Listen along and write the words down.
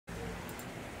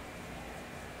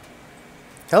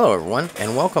Hello everyone,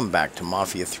 and welcome back to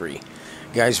Mafia 3.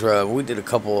 Guys, we did a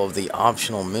couple of the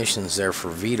optional missions there for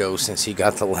Vito since he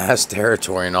got the last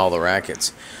territory and all the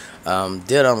rackets.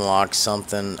 Did unlock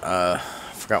something,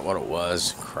 forgot what it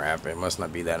was. Crap, it must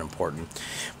not be that important.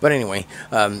 But anyway,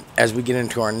 as we get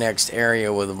into our next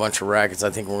area with a bunch of rackets, I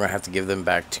think we're going to have to give them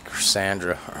back to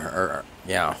Cassandra.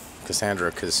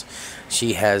 Cassandra, because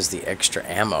she has the extra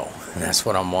ammo, and that's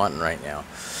what I'm wanting right now.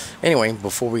 Anyway,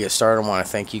 before we get started, I want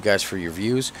to thank you guys for your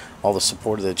views, all the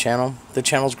support of the channel. The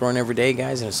channel's growing every day,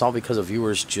 guys, and it's all because of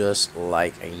viewers just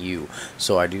like you.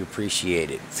 So I do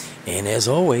appreciate it. And as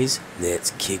always,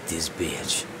 let's kick this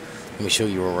bitch. Let me show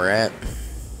you where we're at.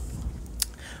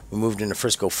 We moved into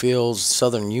Frisco Fields,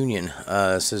 Southern Union.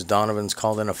 Says Donovan's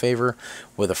called in a favor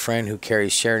with a friend who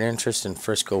carries shared interest in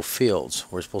Frisco Fields.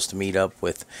 We're supposed to meet up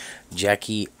with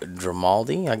Jackie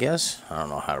Grimaldi, I guess. I don't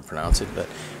know how to pronounce it, but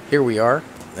here we are.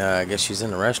 I guess she's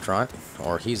in the restaurant,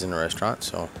 or he's in the restaurant,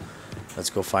 so let's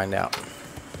go find out.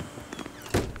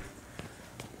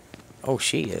 Oh,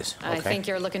 she is. Okay. I think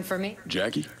you're looking for me.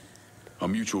 Jackie? A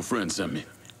mutual friend sent me.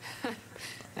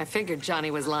 I figured Johnny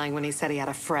was lying when he said he had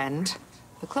a friend.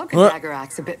 The cloak and dagger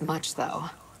act's a bit much, though.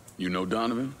 You know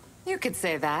Donovan? You could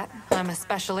say that. I'm a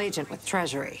special agent with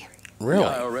Treasury. Really? The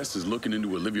IRS is looking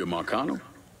into Olivia Marcano?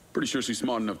 Pretty sure she's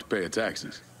smart enough to pay her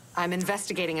taxes. I'm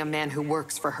investigating a man who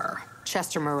works for her,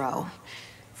 Chester Moreau.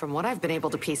 From what I've been able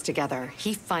to piece together,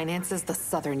 he finances the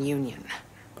Southern Union.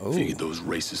 Ooh. Figured those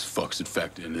racist fucks would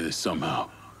factor into this somehow.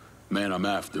 Man I'm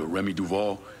after, Remy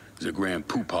Duval, is a grand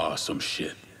poopah or some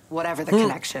shit. Whatever the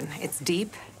connection, it's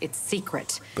deep, it's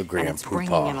secret, The grand and it's poopah.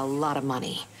 bringing in a lot of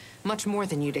money. Much more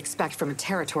than you'd expect from a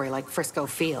territory like Frisco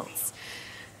Fields.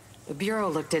 The Bureau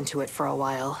looked into it for a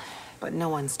while, but no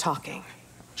one's talking.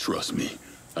 Trust me,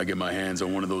 I get my hands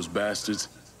on one of those bastards,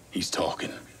 he's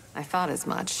talking. I thought as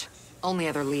much. Only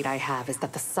other lead I have is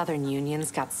that the Southern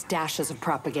Union's got stashes of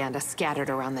propaganda scattered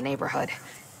around the neighborhood.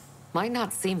 Might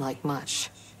not seem like much,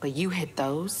 but you hit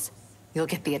those, you'll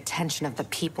get the attention of the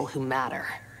people who matter.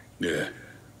 Yeah,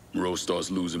 Moreau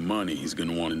starts losing money, he's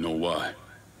gonna want to know why.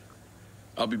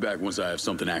 I'll be back once I have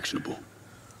something actionable.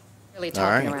 Really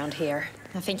talking right. around here.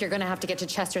 I think you're gonna have to get to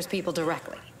Chester's people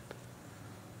directly.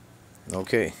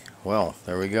 Okay, well,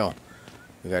 there we go.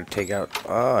 We got to take out,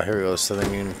 here we go.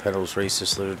 Southern Union peddles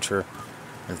racist literature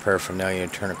and paraphernalia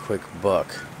and turn a quick buck.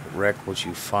 Wreck what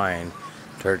you find,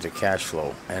 turn it to cash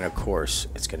flow. And of course,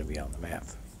 it's going to be on the map.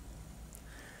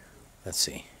 Let's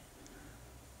see.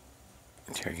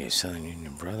 Interrogate Southern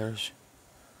Union brothers.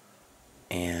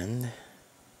 And,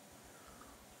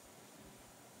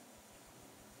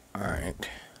 alright.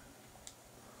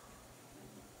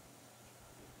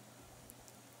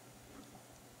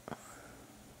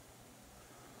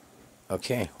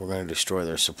 Okay, we're going to destroy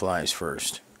their supplies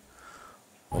first.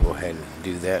 We'll go ahead and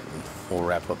do that, and we'll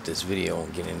wrap up this video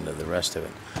and get into the rest of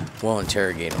it. We'll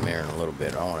interrogate them here in a little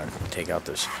bit. I want to take out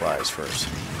their supplies first.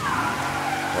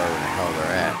 Wherever the hell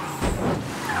they're at.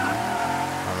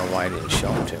 I don't know why it didn't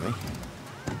show them to me.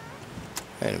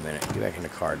 Wait a minute. Get back in the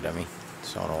car, dummy.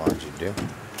 That's not what I wanted you to do.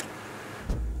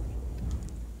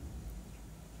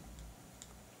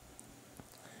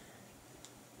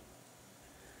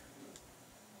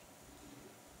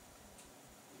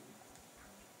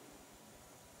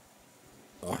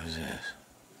 What is this?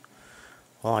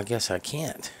 Well, I guess I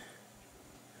can't.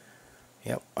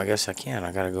 Yep, I guess I can.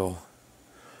 I gotta go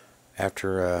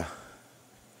after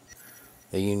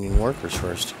the union workers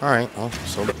first. Alright, well,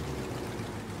 so...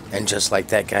 And just like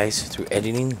that, guys, through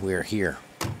editing, we're here.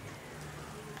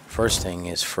 First thing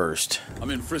is first. I'm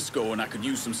in Frisco and I could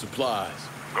use some supplies.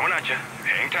 Going at you.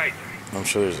 Hang tight. I'm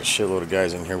sure there's a shitload of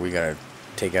guys in here we gotta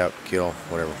take out, kill,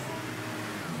 whatever.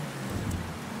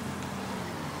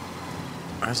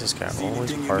 Why is this guy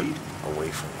always parked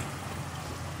away from me?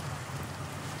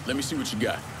 Let me see what you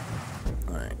got.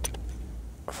 Alright.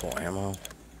 Full ammo.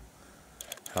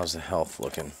 How's the health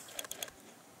looking?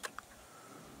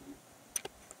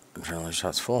 Adrenaline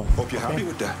shot's full. Hope you're happy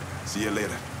with that. See you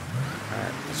later.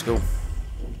 Alright, let's go.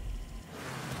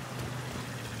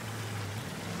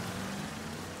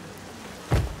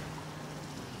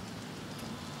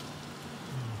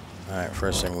 Alright,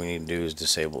 first thing we need to do is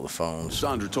disable the phones.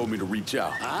 Sandra told me to reach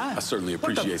out. I certainly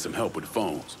appreciate some help with the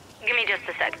phones. Give me just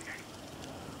a sec.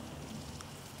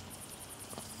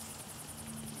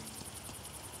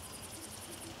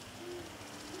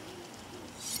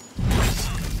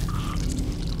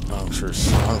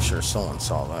 I'm sure someone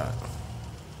saw that.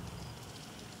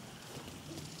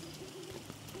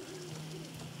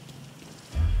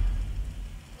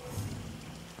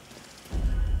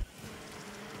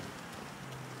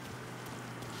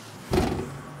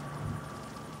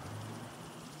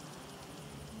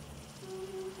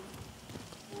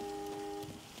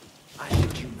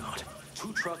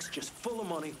 2 trucks just full of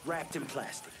money wrapped in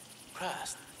plastic.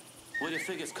 Christ, where the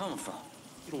figures coming from?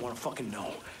 You don't want to fucking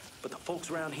know. But the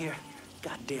folks around here,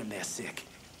 goddamn, they're sick.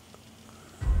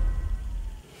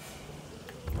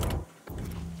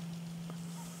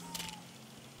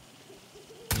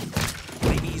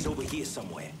 Maybe he's over here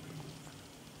somewhere.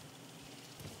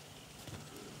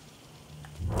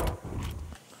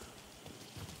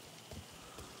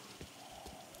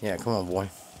 Yeah, come on, boy.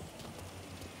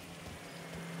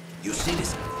 You see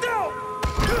this?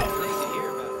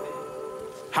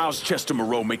 How's Chester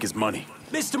Moreau make his money?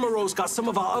 Mr. Moreau's got some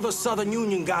of our other Southern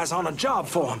Union guys on a job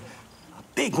for him. A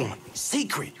big one,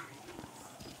 secret.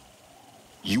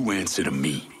 You answer to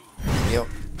me. Yep.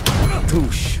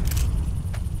 Poosh.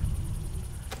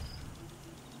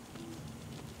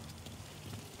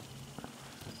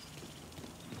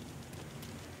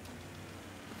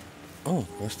 Oh,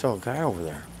 there's still a guy over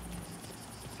there.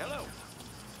 Hello?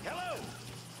 Hello?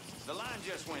 The line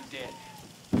just went dead.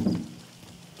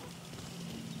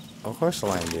 Of course the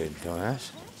line did,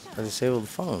 dumbass. I disabled the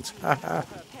phones. Her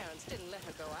parents didn't let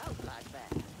her go out like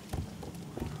that.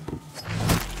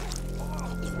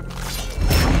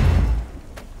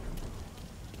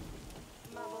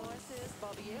 My boy says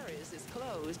Barbieres is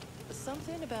closed.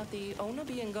 Something about the owner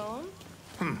being gone?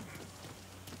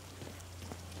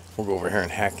 We'll go over here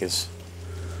and hack his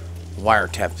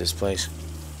wiretap this place.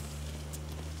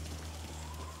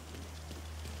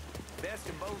 Best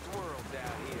of both worlds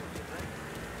out here, you think?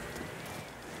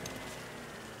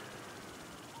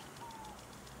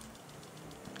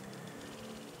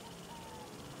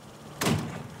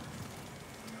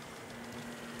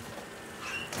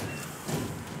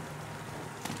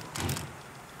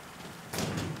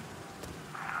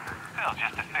 Still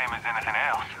just the same as anything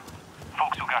else.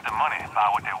 Folks who got the money buy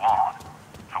what they want.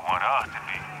 For what us to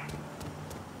be.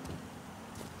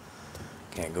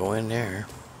 Can't go in there.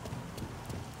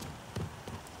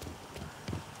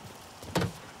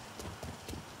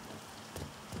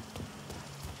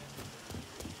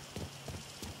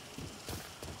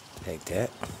 Take that.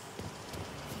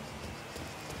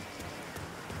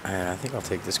 And I think I'll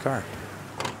take this car.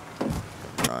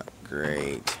 Not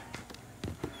great.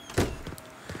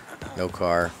 No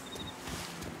car.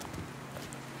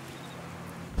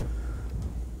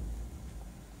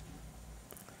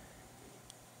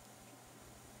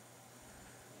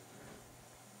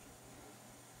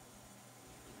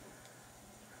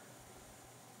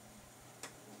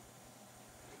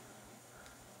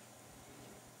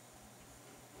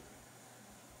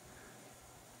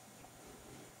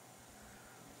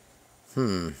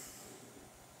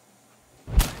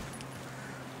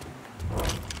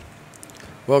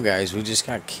 Well, guys, we just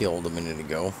got killed a minute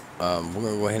ago. We're going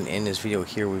to go ahead and end this video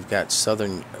here. We've got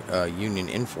Southern Union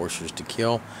enforcers to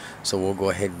kill. So we'll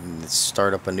go ahead and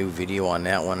start up a new video on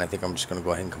that one. I think I'm just going to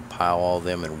go ahead and compile all of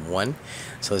them in one.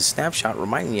 So the snapshot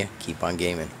reminding you, keep on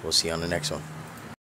gaming. We'll see you on the next one.